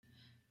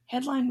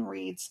Headline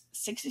reads,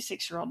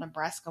 66-year-old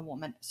Nebraska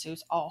woman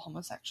sues all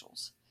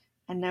homosexuals.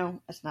 And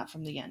no, it's not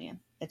from The Onion.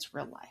 It's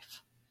real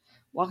life.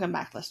 Welcome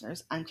back,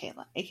 listeners. I'm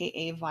Kayla,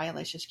 aka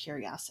Violacious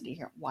Curiosity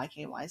here at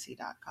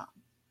YKYZ.com.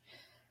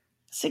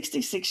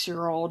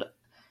 66-year-old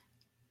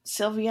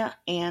Sylvia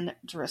Ann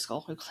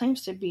Driscoll, who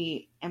claims to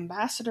be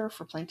ambassador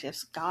for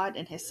plaintiffs God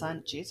and his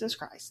son Jesus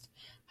Christ,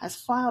 has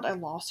filed a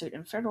lawsuit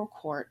in federal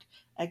court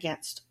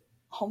against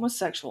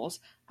homosexuals,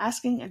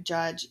 asking a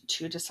judge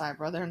to decide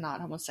whether or not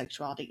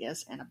homosexuality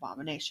is an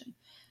abomination.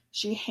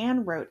 She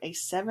handwrote a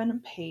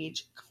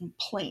 7-page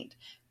complaint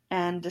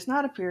and does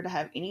not appear to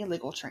have any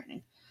legal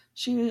training.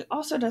 She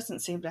also doesn't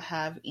seem to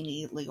have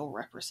any legal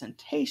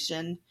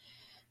representation,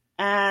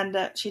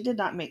 and she did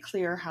not make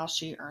clear how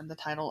she earned the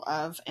title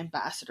of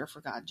Ambassador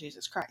for God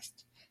Jesus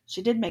Christ.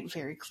 She did make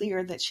very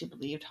clear that she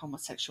believed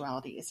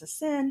homosexuality is a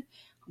sin.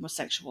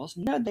 Homosexuals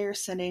know they are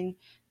sinning,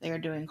 they are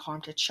doing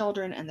harm to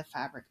children and the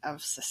fabric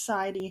of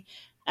society,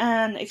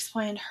 and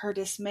explained her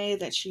dismay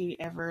that she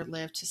ever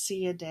lived to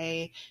see a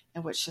day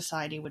in which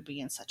society would be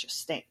in such a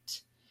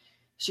state.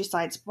 She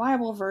cites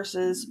Bible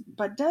verses,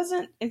 but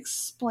doesn't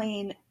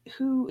explain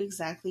who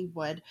exactly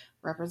would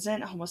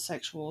represent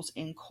homosexuals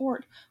in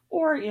court,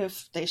 or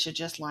if they should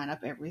just line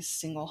up every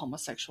single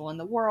homosexual in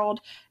the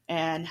world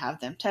and have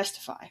them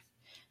testify.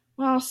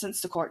 Well,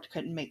 since the court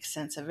couldn't make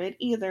sense of it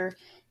either,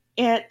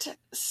 it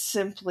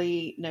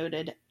simply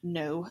noted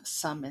no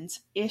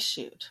summons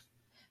issued.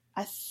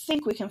 I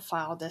think we can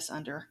file this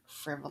under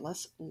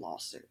frivolous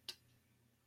lawsuit.